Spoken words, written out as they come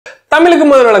தமிழுக்கு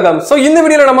முதல் வணக்கம். சோ இந்த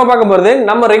வீடியோல நம்ம பார்க்க போறது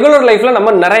நம்ம ரெகுலர் லைஃப்ல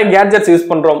நம்ம நிறைய கேட்ஜெட்ஸ் யூஸ்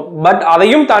பண்றோம். பட்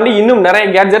அதையும் தாண்டி இன்னும் நிறைய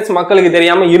கேட்ஜெட்ஸ் மக்களுக்கு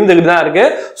தெரியாம இருந்துகிட்டு தான் இருக்கு.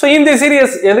 சோ இந்த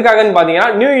சீரியஸ் எதுக்காகன்னு பாத்தீங்கன்னா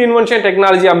நியூ இன்வென்ஷன்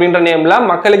டெக்னாலஜி அப்படின்ற நேம்ல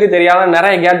மக்களுக்கு தெரியாத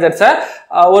நிறைய கேட்ஜெட்ஸை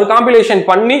ஒரு காம்பிலேஷன்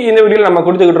பண்ணி இந்த வீடியோல நம்ம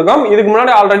கொடுத்துக்கிட்டு இருக்கோம். இதுக்கு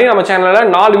முன்னாடி ஆல்ரெடி நம்ம சேனல்ல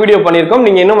 4 வீடியோ பண்ணிருக்கோம்.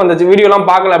 நீங்க இன்னும் அந்த வீடியோ எல்லாம்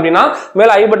பார்க்கல அப்படின்னா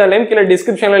மேல ஐ பட்டன்லயும் கீழே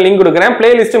டிஸ்கிரிப்ஷன்ல லிங்க் கொடுக்குறேன்.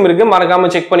 பிளேலிஸ்டும் இருக்கு, மறக்காம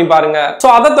செக் பண்ணி பாருங்க. சோ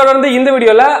அதை தொடர்ந்து இந்த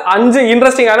வீடியோல 5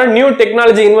 இன்ட்ரெஸ்டிங்கான நியூ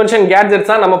டெக்னாலஜி இன்வென்ஷன் கேட்ஜெட்ஸ்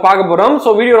தான் நம்ம பார்க்க போறோம். சோ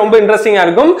வீடியோ ரொம்ப இன்ட்ரெஸ்டிங்கா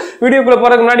இருக்கும். வீடியோக்குள்ள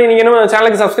போறதுக்கு முன்னாடி நீங்க இன்னும்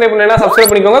சேனலுக்கு சப்ஸ்கிரைப் பண்ணலைன்னா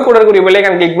சப்ஸ்கிரைப் பண்ணிக்கோங்க. கூட இருக்கக்கூடிய பெல்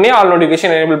ஐகான் கிளிக் பண்ணி ஆல்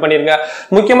நோட்டிஃபிகேஷன் எனேபிள் பண்ணிருங்க.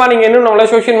 முக்கியமா நீங்க இன்னும் நம்மள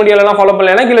சோஷியல் மீடியால எல்லாம் ஃபாலோ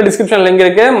பண்ணலைன்னா கீழே டிஸ்கிரிப்ஷன் லிங்க்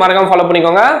இருக்கு, மறக்காம ஃபாலோ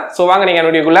பண்ணிக்கோங்க. சோ வாங்க நீங்க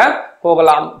வீடியோக்குள்ள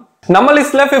போகலாம். நம்ம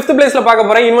லிஸ்ட்ல 5th பிளேஸ்ல பார்க்க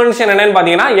போற இன்வென்ஷன் என்னன்னு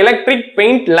பாத்தீங்கன்னா எலக்ட்ரிக்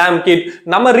பெயிண்ட் லேம்ப் கிட்.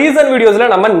 நம்ம ரீசன்ட் வீடியோஸ்ல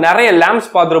நம்ம நிறைய லேம்ப்ஸ்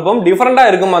பார்த்திருப்போம், டிஃபரெண்டா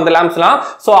இருக்கும் அந்த லேம்ப்ஸ்லாம்.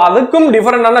 சோ அதுக்கும்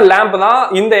டிஃபரெண்டான லேம்ப் தான்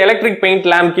இந்த எலக்ட்ரிக் பெயிண்ட்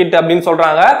லேம்ப் கிட் அப்படின்னு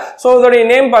சொல்றாங்க. சோ இதோட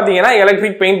நேம் பாத்தீங்கன்னா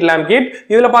எலக்ட்ரிக் பெயிண்ட் லேம்ப் கிட்.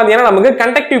 இதுல பாத்தீங்கன்னா நமக்கு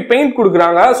கண்டக்டிவ் பெயிண்ட்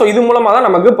கொடுக்குறாங்க. சோ இது மூலமா தான்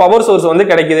நமக்கு பவர் சோர்ஸ் வந்து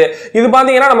கிடைக்குது. இது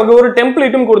பாத்தீங்கன்னா நமக்கு ஒரு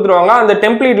டெம்ப்ளேட்டும் கொடுத்துருவாங்க. அந்த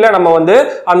டெம்ப்ளேட்ல நம்ம வந்து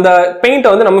அந்த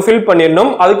பெயிண்ட வந்து நம்ம ஃபில்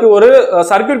பண்ணிடணும். அதுக்கு ஒரு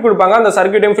சர்க்யூட் கொடுப்பாங்க. அந்த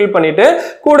சர்க்யூட்டையும் ஃபில் பண்ணிட்டு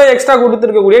கூட எக்ஸ்ட்ரா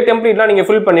கொடுத்துருக்கக்கூடிய டெம்ப்ளேட்லாம் நீங்க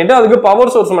ஃபில் பண்ணிட்டு அதுக்கு பவர்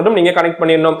சோர்ஸ் மட்டும் நீங்க கனெக்ட்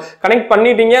பண்ணிடணும். கனெக்ட்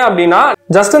பண்ணிட்டீங்க அப்படின்னா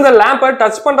ஜஸ்ட் இந்த லேம்பை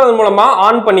டச் பண்றது மூலமா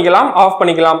ஆன் பண்ணிக்கலாம், ஆஃப்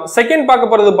பண்ணிக்கலாம். செகண்ட்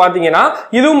பார்க்க போறது பாத்தீங்கன்னா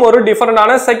இதுவும் ஒரு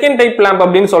டிஃபரெண்டான செகண்ட் டைப் லேம்ப்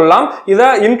அப்படின்னு சொல்லலாம். இதை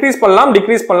இன்க்ரீஸ் பண்ணலாம்,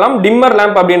 டிக்ரீஸ் பண்ணலாம். டிம்மர்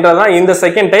லேம்ப் அப்படின்றதான் இந்த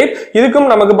செகண்ட் டைப்.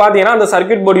 இதுக்கும் நமக்கு பாத்தீங்கன்னா அந்த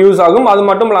சர்க்யூட் போர்டு யூஸ் ஆகும். அது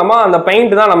மட்டும் இல்லாம அந்த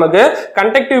பெயிண்ட் தான் நமக்கு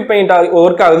கண்டக்டிவ் பெயிண்ட்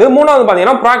ஒர்க் ஆகுது. மூணாவது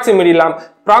பாத்தீங்கன்னா ப்ராக்சிமிட்டி லேம்ப்.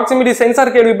 ப்ராக்சிமிட்டி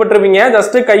சென்சார் கேள்விப்பட்டிருப்பீங்க.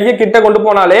 ஜஸ்ட் கையை கிட்ட கொண்டு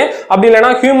போனாலே அப்படி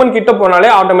இல்லைன்னா ஹியூமன் கிட்ட போனாலே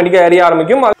ஆட்டோமேட்டிக்கா எரிய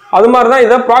ஆரம்பிக்கும். அது மாதிரி தான்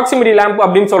இதை ப்ராக்சிமிட்டி லேம்ப்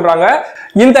அப்படின்னு சொல்றாங்க.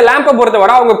 இந்த லேம்பை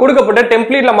பொறுத்தவரை அவங்க கொடுக்கப்பட்ட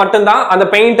டெம்ப்ளேட்ல மட்டும்தான் அந்த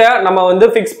பெயிண்டை நம்ம வந்து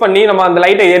ஃபிக்ஸ் பண்ணி நம்ம அந்த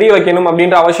லைட்டை எரிய வைக்கணும்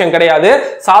அப்படின்ற அவசியம் கிடையாது.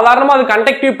 சாதாரணமா அது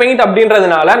கண்டக்டிவ் பெயிண்ட்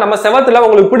அப்படின்றதுனால நம்ம செவத்துல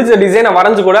உங்களுக்கு பிடிச்ச டிசைனை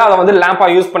வரைஞ்சு கூட அதை வந்து லேம்பா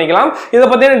யூஸ் பண்ணிக்கலாம். இதை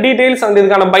பத்தின டீடைல்ஸ் அந்த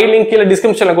இதுக்கான பை லிங்க் கீழே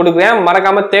டிஸ்கிரிப்ஷன்ல கொடுக்குறேன்,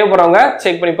 மறக்காம தேவைப்படுறவங்க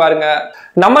செக் பண்ணி பாருங்க.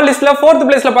 நம்ம லிஸ்ட்ல 4th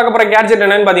பிளேஸ்ல பார்க்க போற கேட்ஜெட்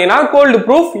என்னன்னு பாத்தீங்கன்னா கோல்டு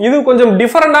ப்ரூஃப். இது கொஞ்சம்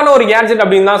டிஃபரெண்டான ஒரு கேட்ஜெட்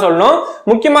அப்படின்னு தான் சொல்லணும்.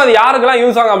 முக்கியமா அது யாருக்கெல்லாம்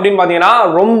யூஸ் ஆகும் அப்படின்னு பாத்தீங்கன்னா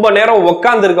ரொம்ப நேரம்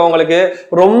உட்கார்ந்து இருக்கவங்களுக்கு,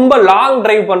 ரொம்ப லாங்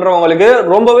டிரைவ் பண்றவங்களுக்கு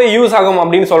ரொம்பவே யூஸ் ஆகும்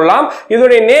அப்படின்னு சொல்லலாம்.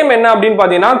 இதோட நேம் என்ன அப்படின்னு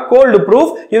பாத்தீங்கன்னா கோல்டு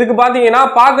ப்ரூஃப். இதுக்கு பாத்தீங்கன்னா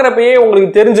பாக்குறப்பயே உங்களுக்கு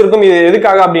தெரிஞ்சிருக்கும் இது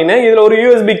எதுக்காக அப்படின்னு. இதுல ஒரு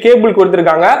USB கேபிள்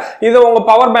கொடுத்திருக்காங்க. இதை உங்க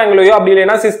பவர் பேங்க்லயோ அப்படி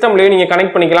இல்லைன்னா சிஸ்டம்லயோ நீங்க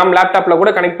கனெக்ட் பண்ணிக்கலாம், லேப்டாப்ல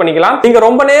கூட கனெக்ட் பண்ணிக்கலாம். நீங்க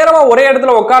ரொம்ப நேரமா ஒரே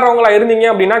இடத்துல உட்கார்றவங்களா இருந்தீங்க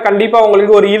அப்படின்னா கண்டிப்பா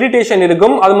உங்களுக்கு ஒரு இரிட்டேஷன் இருக்கும்.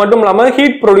 அது மட்டும் இல்லாம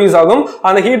ஹீட் ப்ரொடியூஸ் ஆகும்.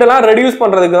 அந்த ஹீட் எல்லாம் ரெடியூஸ்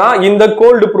பண்றதுக்கு தான் இந்த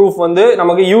கோல்டு ப்ரூஃப் வந்து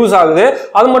நமக்கு யூஸ் ஆகுது.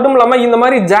 அது மட்டும் இல்லாம இந்த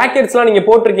மாதிரி ஜாக்கெட்ஸ்லாம் நீங்க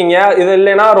போட்டிருக்கீங்க, இது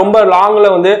இல்லைன்னா ரொம்ப லாங்ல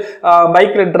வந்து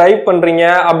பைக்ல டிரைவ் பண்றீங்க,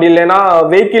 அப்படி இல்லைன்னா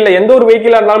வெஹிக்கிள்ல எந்த ஒரு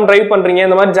வெஹிக்கிளா இருந்தாலும் டிரைவ் பண்றீங்க,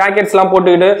 இந்த மாதிரி ஜாக்கெட்ஸ் எல்லாம்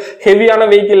போட்டுக்கிட்டு ஹெவியான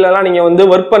வெஹிக்கிள் எல்லாம் நீங்க வந்து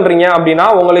ஒர்க் பண்றீங்க அப்படின்னா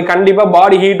உங்களுக்கு கண்டிப்பா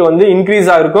பாடி ஹீட் வந்து இன்க்ரீஸ்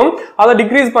ஆயிருக்கும். அதை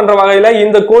டிக்ரீஸ் பண்ற வகையில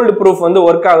இந்த கோல்டு ப்ரூஃப் வந்து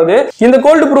ஒர்க் ஆகுது. இந்த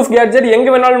கோல்டு ப்ரூஃப் கேட்ஜெட் எங்க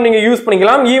வேணாலும் நீங்க யூஸ்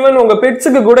பண்ணிக்கலாம். ஈவன் உங்க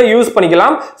பெட்ஸுக்கு கூட யூஸ்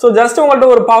பண்ணிக்கலாம். சோ ஜஸ்ட் உங்கள்ட்ட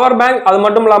ஒரு பவர் பேங்க் அது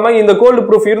மட்டும் இல்லாம இந்த கோல்டு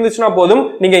ப்ரூஃப் இருந்துச்சுன்னா போதும்,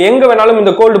 நீங்க எங்க வேணாலும்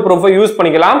இந்த கோல்டு ப்ரூஃபை யூஸ்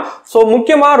பண்ணிக்கலாம். சோ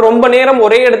முக்கியமா ரொம்ப நேரம்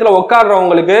ஒரே இடத்துல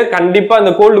உட்கார்றவங்களுக்கு கண்டிப்பா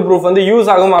இந்த கோல்டு ப்ரூஃப் வந்து யூஸ்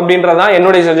ஆகும் அப்படின்றதான்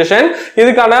என்னுடைய சஜஷன்.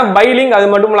 இதுக்கான பை லிங்க் அது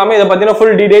மட்டும் இல்லாம இதை பத்தின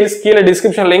ஃபுல் டீடைல்ஸ் கீழே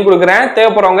டிஸ்கிரிப்ஷன் லிங்க் கொடுக்குறேன்,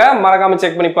 தேவைப்படுறவங்க மறக்காம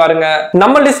செக் பண்ணி பாருங்க.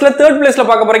 நம்ம லிஸ்ட்ல 3rd பிளேஸ்ல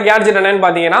பார்க்க போற கேட்ஜெட் என்னன்னு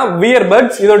பாத்தீங்கன்னா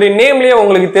வியர்பட்ஸ். இதோட நேம்லயே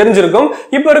உங்களுக்கு தெரிஞ்சிருக்கும்.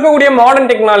 இப்ப இருக்கக்கூடிய மாடர்ன்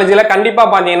டெக்னாலஜில கண்டிப்பா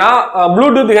பாத்தீங்கன்னா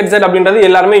ப்ளூடூத் ஹெட்செட் அப்படின்றது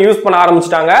எல்லாருமே யூஸ் பண்ண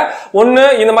ஆரம்பிச்சிட்டாங்க. ஒன்னு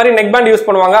இந்த மாதிரி நெக் பேண்ட் யூஸ்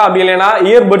பண்ணுவாங்க, அப்படி இல்லைன்னா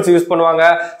இயர்பட்ஸ் யூஸ் பண்ணுவாங்க.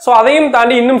 சோ அதையும்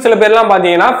தாண்டி இன்னும் சில பேர்லாம்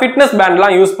பாத்தீங்கன்னா ஃபிட்னஸ்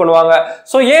பேண்ட்லாம் யூஸ் பண்ணுவாங்க.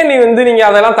 சோ ஏன் நீங்க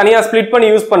அதெல்லாம் தனியா ஸ்ப்ளிட் பண்ணி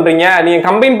யூஸ் பண்றீங்க, நீங்க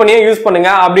கம்பைன் பண்ணியே யூஸ் பண்ணுங்க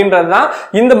அப்படின்றதுதான்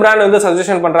இந்த பிராண்ட் வந்து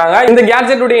சஜஷன் பண்றாங்க. இந்த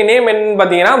கேட்ஜெட் உடைய நேம் என்னன்னு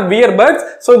பாத்தீங்கன்னா வியர்பட்ஸ்.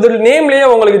 சோ இந்த நேம்லயே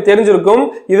உங்களுக்கு தெரிஞ்சிருக்கும்.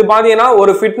 இது பாத்தீங்கன்னா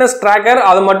ஒரு ஃபிட்னஸ் ட்ராக்கர்.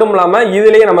 அது மட்டும் இல்லாம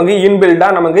இதுலயே நமக்கு இன்பில்டா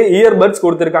நமக்கு இயர்பட்ஸ்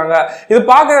கொடுத்திருக்காங்க. இது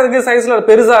பார்க்கிறதுக்கு சைஸ்ல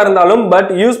பெருசா இருந்தாலும்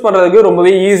பட் யூஸ் பண்றதுக்கு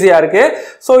ரொம்பவே ஈஸியா இருக்கு.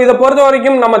 சோ இதை பொறுத்த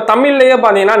வரைக்கும் நம்ம தமிழ்லயே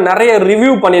பாத்தீங்கன்னா நிறைய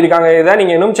ரிவ்யூ பண்ணிருக்காங்க. இதை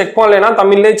நீங்க இன்னும் செக் பண்ணலைன்னா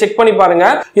தமிழ்லயே செக் பண்ணி பாருங்க.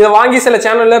 இதை வாங்கி சில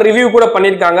சேனல்ல ரிவ்யூ கூட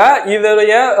பண்ணிருக்காங்க.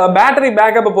 இதோடைய பேட்டரி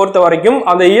பேக்கப் பொறுத்த வரைக்கும்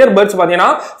அந்த இயர்பட்ஸ் பாத்தீங்கன்னா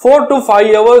 4 to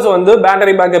 5 hours வந்து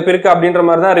பேட்டரி பேக்கப் இருக்கு அப்படின்ற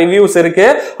மாதிரி தான் ரிவ்யூஸ் இருக்கு.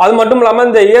 அது மட்டும் இல்லாம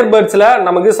இந்த இயர்பட்ஸ்ல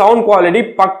நமக்கு சவுண்ட் குவாலிட்டி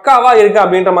பக்காவா இருக்கு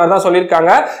அப்படின்ற மாதிரி தான்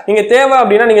சொல்லியிருக்காங்க. நீங்க தேவை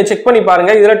அப்படின்னா நீங்க செக் பண்ணி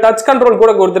பாருங்க. இதுல டச் கண்ட்ரோல்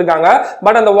கூட கொடுத்திருக்காங்க.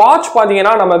 பட் அந்த வாட்ச்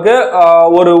பாத்தீங்கன்னா நமக்கு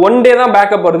ஒரு 1 day தான்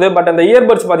பேக்கப் வருது. பட் அந்த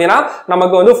இயர்பட்ஸ் பாத்தீங்கன்னா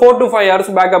நமக்கு வந்து 4 to 5 hours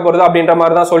பேக்கப் வருது அப்படின்ற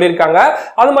மாதிரி தான் சொல்லியிருக்காங்க.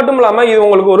 அது மட்டும் இல்லாம இது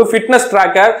உங்களுக்கு ஒரு ஃபிட்னஸ்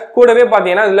ட்ராக்கர் கூடவே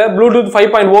பாத்தீங்கன்னா இதுல ப்ளூடூத்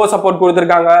 5.0 சப்போர்ட்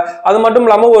கொடுத்திருக்காங்க. அது மட்டும்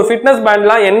இல்லாம ஒரு ஃபிட்னஸ்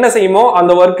பேண்ட்லாம் என்ன செய்யுமோ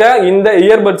அந்த வர்க்கை இந்த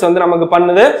இயர்பட்ஸ் வந்து நமக்கு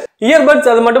பண்ணுது. இயர்பட்ஸ்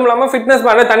அது மட்டும் இல்லாம ஃபிட்னஸ்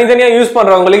பேண்ட் தனித்தனியா யூஸ்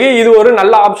பண்றவங்களுக்கு இது ஒரு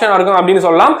நல்ல ஆப்ஷனா இருக்கும் அப்படின்னு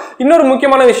சொல்லலாம். இன்னொரு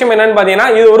முக்கியமான விஷயம் என்னன்னு பாத்தீங்கன்னா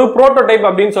இது ஒரு புரோட்டோடைப்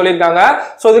அப்படின்னு சொல்லியிருக்காங்க.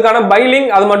 சோ இதுக்கான பை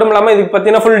லிங்க் அது மட்டும் இல்லாம இதுக்கு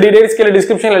பத்தின ஃபுல் டீடைல்ஸ் கீழ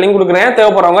டிஸ்கிரிப்ஷன்ல லிங்க் கொடுக்குறேன்,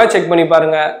 தேவைப்படுறவங்க செக் பண்ணி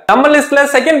பாருங்க. நம்ம லிஸ்ட்ல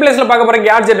செகண்ட் பிளேஸ்ல பார்க்க போற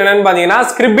கேட்ஜெட் என்னன்னு பாத்தீங்கன்னா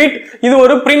ஸ்கிரிபிட். இது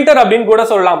ஒரு பிரிண்டர் அப்படின்னு கூட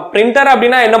சொல்லலாம். பிரிண்டர்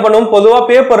அப்படின்னா என்ன பண்ணும், பொதுவா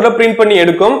பேப்பர்ல பிரிண்ட் பண்ணி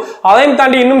எடுக்கும். அதையும்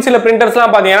தாண்டி இன்னும் சில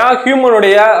பிரிண்டர்ஸ்லாம் பாத்தீங்கன்னா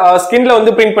ஹியூமனுடைய ஸ்கின்ல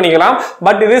வந்து பிரிண்ட் பண்ணிக்கலாம்.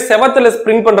 பட் இது செவத்துல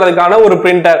பிரிண்ட் பண்றதுக்கான ஒரு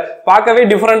பிரிண்டர், பார்க்கவே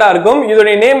டிஃபரெண்டா இருக்கும். இதோட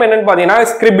நேம் என்னன்னு பாத்தீங்கன்னா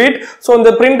ஸ்கிரிபிட். சோ இந்த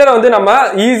பிரிண்டரை வந்து நம்ம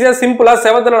ஈஸியா சிம்பிளா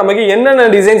செவத்துல நமக்கு என்னென்ன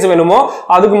டிசைன்ஸ் வேணுமோ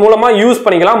அதுக்கு மூலமா யூஸ்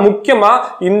பண்ணிக்கலாம். முக்கியமா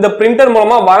இந்த பிரிண்டர்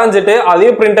மூலமா வரைஞ்சிட்டு அதே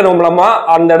பிரிண்டர் மூலமா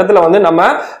அந்த இடத்துல வந்து நம்ம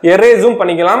எரேஸும்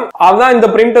பண்ணிக்கலாம். அதான் இந்த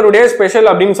பிரிண்டருடைய ஸ்பெஷல்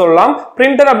அப்படின்னு சொல்லலாம்.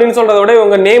 பிரிண்டர் அப்படின்னு சொல்றத விட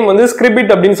உங்க நேம் வந்து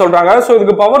ஸ்கிரிபிட் அப்படின்னு சொல்றாங்க. சோ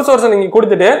இதுக்கு பவர் சோர்ஸ் நீங்க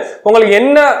கொடுத்துட்டு உங்களுக்கு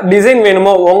என்ன டிசைன்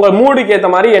வேணுமோ, உங்க மூடுக்கு ஏத்த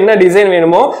மாதிரி என்ன டிசைன்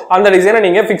வேணுமோ அந்த டிசைனை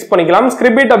நீங்க ஃபிக்ஸ் பண்ணிக்கலாம்.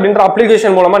 ஸ்கிரிபிட் அப்படின்ற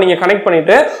அப்ளிகேஷன் மூலமா நீங்க கனெக்ட்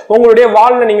பண்ணிட்டு உங்களுடைய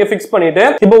வால்ல நீங்க ஃபிக்ஸ் பண்ணிட்டு,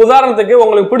 இப்போ உதாரணத்துக்கு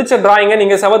உங்களுக்கு பிடிச்ச டிராயிங்கை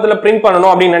நீங்க செவத்துல பிரிண்ட்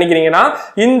பண்ணணும் அப்படின்னு நினைக்கிறீங்கன்னா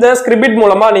இந்த ஸ்கிரிபிட்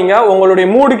மூலமா நீங்க உங்களுடைய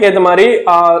மூடுக்கு ஏத்த மாதிரி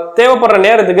தேவைப்படுற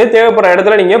நேரத்துக்கு தேவைப்படுற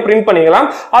இடத்துல நீங்க பிரிண்ட் பண்ணிக்கலாம்.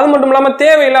 அது மட்டும் இல்லாம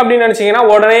தேவையில்லை அப்படின்னு நினைச்சீங்கன்னா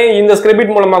உடனே இந்த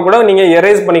ஸ்கிரிபிட் மூலமா கூட நீங்க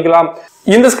எரேஸ் பண்ணிக்கலாம்.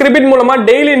 இந்த ஸ்கிரிபிட் மூலமா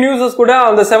டெய்லி நியூஸஸ் கூட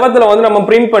அந்த செவத்துல வந்து நம்ம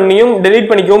பிரிண்ட் பண்ணியும் டெலீட்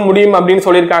பண்ணிக்கவும் முடியும் அப்படின்னு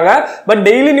சொல்லியிருக்காங்க. பட்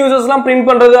டெய்லி நியூஸஸ்லாம் பிரிண்ட்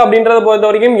பண்றது அப்படின்றத பொறுத்த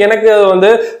வரைக்கும் எனக்கு வந்து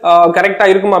கரெக்டா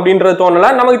இருக்கும் அப்படின்றது தோணல.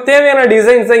 நமக்கு தேவையான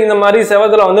டிசைன்ஸை இந்த மாதிரி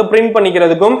செவத்துல வந்து பிரிண்ட்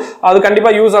பண்ணிக்கிறதுக்கும் அது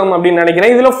கண்டிப்பா யூஸ் ஆகும் அப்படின்னு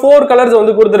நினைக்கிறேன். இதுல 4 கலர்ஸ்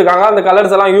வந்து கொடுத்துருக்காங்க. அந்த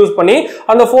கலர்ஸ் எல்லாம் யூஸ் பண்ணி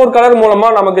அந்த 4 கலர் மூலமா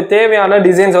நமக்கு தேவையான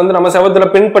டிசைன்ஸ் வந்து நம்ம செவத்துல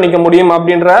பிரிண்ட் பண்ணிக்க முடியும்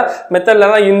அப்படின்ற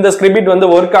மெத்தட்ல தான் இந்த ஸ்கிரிபிட் வந்து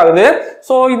ஒர்க் ஆகுது.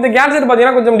 சோ இந்த கேட்ஜெட்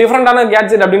பாத்தீங்கன்னா கொஞ்சம் டிஃபரெண்டான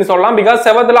கேட்ஜெட் அப்படின்னு சொல்லலாம். பிகாஸ்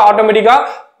செவத்துல ஆட்டோமேட்டிக்கா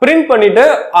பிரிண்ட் பண்ணிட்டு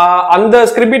அந்த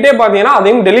ஸ்கிரிப்டே பாத்தீங்கன்னா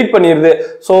அதையும் டெலீட் பண்ணிடுது.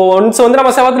 சோ ஒன்ஸ் வந்து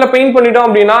நம்ம செவத்துல பெயிண்ட் பண்ணிட்டோம்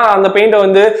அப்படின்னா அந்த பெயிண்டை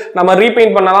வந்து நம்ம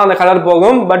ரீபெயிண்ட் பண்ணாதான் அந்த கலர்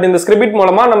போகும். பட் இந்த ஸ்கிரிப்ட்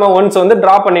மூலமா நம்ம ஒன்ஸ் வந்து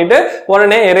டிரா பண்ணிட்டு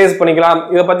உடனே எரேஸ் பண்ணிக்கலாம்.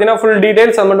 இதை பத்தின ஃபுல்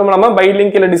டீடைல்ஸ் அது மட்டும் இல்லாம பை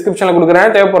லிங்க் இல்ல டிஸ்கிரிப்ஷன்ல கொடுக்குறேன்,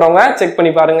 தேவைப்படுறவங்க செக்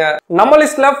பண்ணி பாருங்க. நம்ம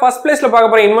லிஸ்ட்ல ஃபர்ஸ்ட் பிளேஸ்ல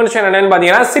பார்க்க போற இன்வென்ஷன் என்னன்னு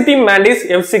பாத்தீங்கன்னா சிட்டி மேண்டிஸ்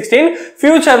F16.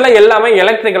 ஃபியூச்சர்ல எல்லாமே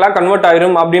எலக்ட்ரிக்கலா கன்வெர்ட்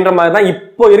ஆயிரும் அப்படின்ற மாதிரி தான்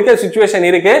இப்போ இருக்க சிச்சுவேஷன்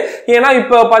இருக்கு. ஏன்னா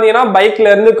இப்போ பாத்தீங்கன்னா பைக்ல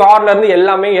இருந்து கார்ல இருந்து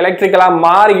எல்லாமே எலக்ட்ரிக்கலா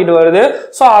மாறிக்கிட்டு வருது.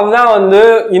 சோ அதுதான் வந்து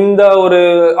இந்த ஒரு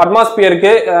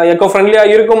அட்மாஸ்பியருக்கு எக்கோ ஃப்ரெண்ட்லியா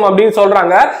இருக்கும் அப்படின்னு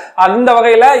சொல்றாங்க. அந்த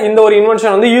வகையில இந்த ஒரு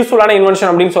இன்வென்ஷன் வந்து யூஸ்ஃபுல்லான இன்வென்ஷன்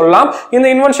அப்படின்னு சொல்லலாம். இந்த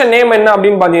இன்வென்ஷன் நேம் என்ன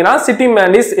அப்படின்னு பாத்தீங்கன்னா சிட்டி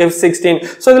மேண்டிஸ் F16.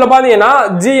 சோ இதுல பாத்தீங்கன்னா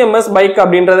GMS பைக்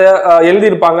அப்படின்றத எழுதி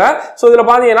இருப்பாங்க. சோ இதுல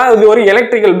பாத்தீங்கன்னா இது ஒரு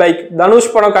எலக்ட்ரிக்கல் பைக்.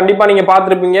 தனுஷ் படம் கண்டிப்பா நீங்க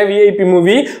பார்த்திருப்பீங்க, VIP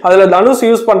மூவி. அதுல தனுஷ்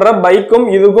யூஸ் பண்ற பைக்கும்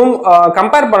இதுக்கும்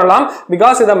கம்பேர் பண்ணலாம். பிகாஸ்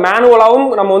இதை மேனுவலாவும்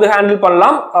நம்ம வந்து ஹேண்டில்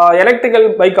பண்ணலாம், எலக்ட்ரிக்கல்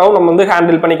பைக்காவும் நம்ம வந்து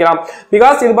ஹேண்டில் பண்ணிக்கலாம்.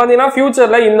 பிகாஸ் இது பாத்தீங்கன்னா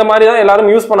ஃபியூச்சர்ல இந்த மாதிரி தான்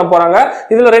எல்லாரும் யூஸ் பண்ண போறாங்க.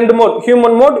 இதுல 2 mode,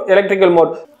 human mode, electrical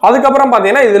mode. அதுக்கப்புறம்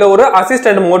பாத்தீங்கன்னா இதுல ஒரு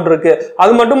அசிஸ்டன்ட் மோட் இருக்கு.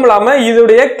 அது மட்டும் இல்லாம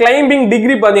இதோடைய கிளைம்பிங்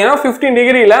டிகிரி பாத்தீங்கன்னா 15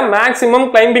 டிகிரில மேக்ஸிமம்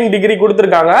கிளைம்பிங் டிகிரி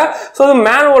கொடுத்திருக்காங்க. சோ இது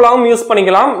மேனுவலாவும் யூஸ்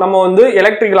பண்ணிக்கலாம், நம்ம வந்து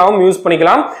எலக்ட்ரிக்கலாவும் யூஸ்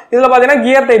பண்ணிக்கலாம். இதுல பாத்தீங்கன்னா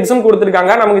கியர் டைப்ஸும்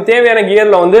கொடுத்திருக்காங்க. நமக்கு தேவையான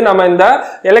கியர்ல வந்து நம்ம இந்த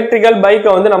எலக்ட்ரிக்கல்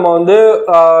பைக்கை வந்து நம்ம வந்து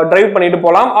டிரைவ் பண்ணிட்டு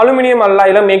போலாம். அலுமினியம்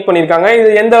அல்லாயில மேக் பண்ணிருக்காங்க.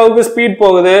 இது எந்த அளவுக்கு ஸ்பீட்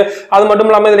போகுது, அது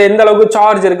மட்டும் இல்லாம இதுல எந்த அளவுக்கு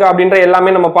சார்ஜ் இருக்கு அப்படின்ற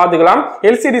எல்லாமே நம்ம பாத்துக்கலாம்.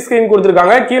 LCD ஸ்கிரீன்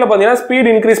கொடுத்திருக்காங்க. கீழ பாத்தீங்கன்னா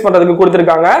ஸ்பீட் இன்க்ரீஸ் பண்றதுக்கு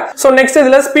கொடுத்திருக்காங்க. சோ நெக்ஸ்ட்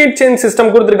இதுல ஸ்பீட் சேஞ்ச் சிஸ்டம்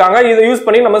கொடுத்திருக்காங்க. இதை யூஸ்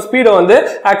பண்ணி நம்ம ஸ்பீடை வந்து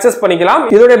அக்சஸ் பண்ணிக்கலாம்.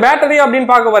 இதோட பேட்டரி அப்படின்னு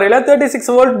பார்க்க வரையில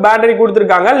 36 வோல்ட் பேட்டரி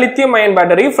கொடுத்திருக்காங்க, லித்தியம் அயன்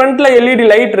பேட்டரி. ஃப்ரண்ட்ல LED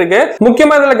லைட் இருக்கு.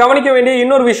 முக்கியமா இதுல கவனிக்க வேண்டிய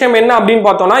இன்னொரு விஷயம் என்ன அப்படின்னு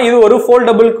பார்த்தோம்னா இது ஒரு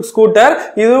ஃபோல்டபிள் ஸ்கூட்டர்.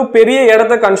 இது பெரிய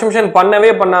இடத்தை கன்சம்ஷன்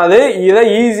பண்ணவே பண்ணாது. இதை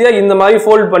ஈஸியா இந்த மாதிரி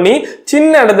ஃபோல்ட் பண்ணி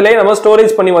சின்ன இடத்துல நம்ம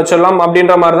ஸ்டோரேஜ் பண்ணி வச்சிடலாம்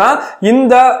அப்படின்ற மாதிரி தான்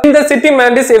இந்த சிட்டி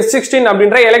மேண்டிஸ் F16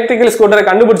 அப்படின்ற எலக்ட்ரிக்கல் ஸ்கூட்டரை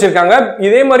கண்டுபிடிச்சிருக்காங்க.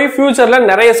 இதே மாதிரி ஃபியூச்சர்ல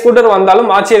நிறைய ஸ்கூட்டர் வந்தாலும்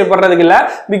ஆச்சரியப்படுறதுக்கு இல்ல.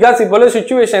 பிகாஸ் இப்போ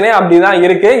சிச்சுவேஷனே அப்படிதான்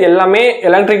இருக்கு, எல்லாமே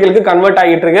எலக்ட்ரிக்கலுக்கு கன்வெர்ட்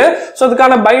ஆகிட்டு இருக்கு. சோ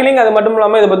அதுக்கான பை லிங்க் அது மட்டும்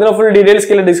இல்லாம இதை பத்தின ஃபுல் டீடைல்ஸ்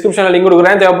கீழ டிஸ்கிரிப்ஷன்ல லிங்க்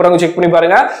கொடுக்குறேன், தேவைப்படுறவங்க செக் பண்ணி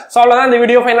பாருங்க. சோ அவ்வளவுதான் இந்த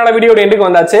வீடியோ. ஃபைனலா வீடியோ எண்டுக்கு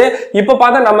வந்தாச்சு. இப்போ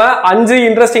பார்த்தா நம்ம 5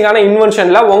 இன்ட்ரெஸ்டிங்கான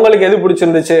இன்வென்ஷன்ல உங்களுக்கு எது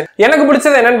பிடிச்சிருந்துச்சு? எனக்கு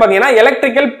பிடிச்சது என்னன்னு பாத்தீங்கன்னா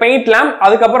எலக்ட்ரிக்கல் பெயிண்ட் லேம்ப்,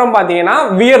 அதுக்கப்புறம் பாத்தீங்கன்னா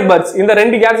வியர் பட்ஸ். இந்த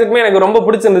 2 கேட்ஜெட்டுமே எனக்கு ரொம்ப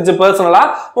பிடிச்சிருந்துச்சு பர்சனலா.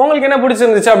 உங்களுக்கு என்ன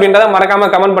பிடிச்சிருந்துச்சு அப்படின்றத மறக்காம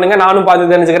கமெண்ட் பண்ணுங்க, நானும்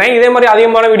பார்த்து தெரிஞ்சுக்கிறேன். இதே மாதிரி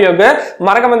அதிகமான வீடியோக்கு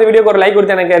மறக்காம இந்த வீடியோக்கு ஒரு லைக்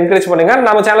கொடுத்து எனக்கு என்கரேஜ் பண்ணுங்க.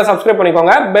 நம்ம சேனலை சப்ஸ்கிரைப்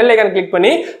பண்ணிக்கோங்க, பெல் ஐகான் கிளிக் பண்ணி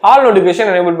ஆல் நோட்டிபிகேஷன்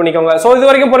எனேபிள் பண்ணிக்கோங்க. சோ இது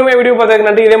வரைக்கும் பொறுமையா வீடியோ பார்த்ததுக்கு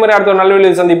நன்றி. இதே மாதிரி அடுத்த ஒரு நல்ல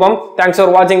வீடியோ சந்திப்போம். தேங்க்ஸ்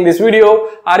ஃபார் வாட்சிங் திஸ் வீடியோ.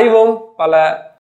 அறிவோம் பல.